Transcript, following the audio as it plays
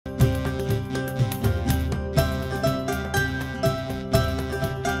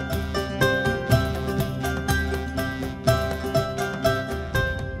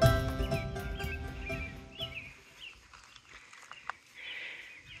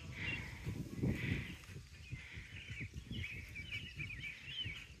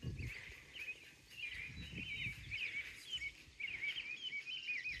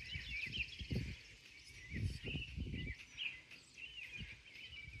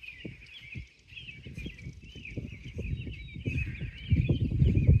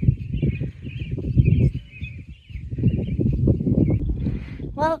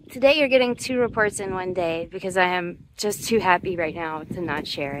Well, today you're getting 2 reports in one day because I am just too happy right now to not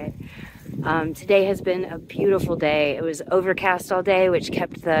share it. Today has been a beautiful day. It was overcast all day, which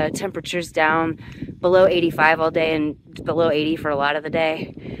kept the temperatures down below 85 all day and below 80 for a lot of the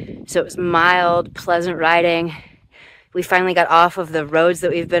day. So it was mild, pleasant riding. We finally got off of the roads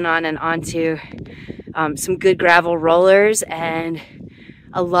that we've been on and onto some good gravel rollers and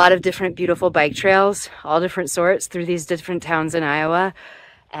a lot of different beautiful bike trails, all different sorts through these different towns in Iowa.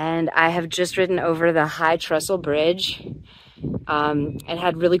 And I have just ridden over the High Trestle Bridge. It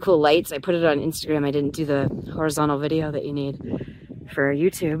had really cool lights. I put it on Instagram. I didn't do the horizontal video that you need for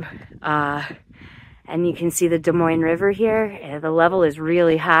YouTube. And you can see the Des Moines River here. The level is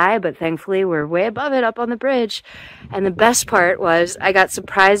really high, but thankfully we're way above it up on the bridge. And the best part was I got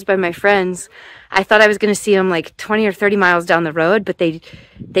surprised by my friends. I thought I was going to see them like 20 or 30 miles down the road, but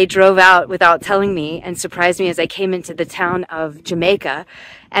they drove out without telling me and surprised me as I came into the town of Jamaica.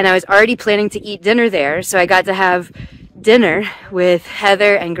 And I was already planning to eat dinner there, so I got to have dinner with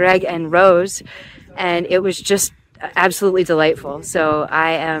Heather and Greg and Rose, and it was just absolutely delightful. So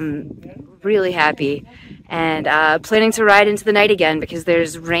I am really happy and planning to ride into the night again because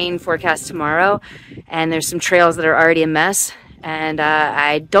there's rain forecast tomorrow and there's some trails that are already a mess. And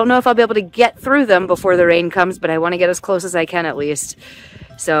I don't know if I'll be able to get through them before the rain comes, but I want to get as close as I can at least.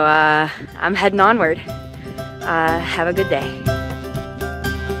 So I'm heading onward. Have a good day.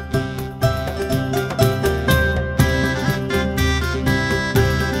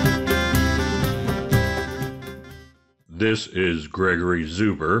 This is Gregory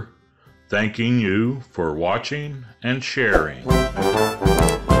Zuber, thanking you for watching and sharing.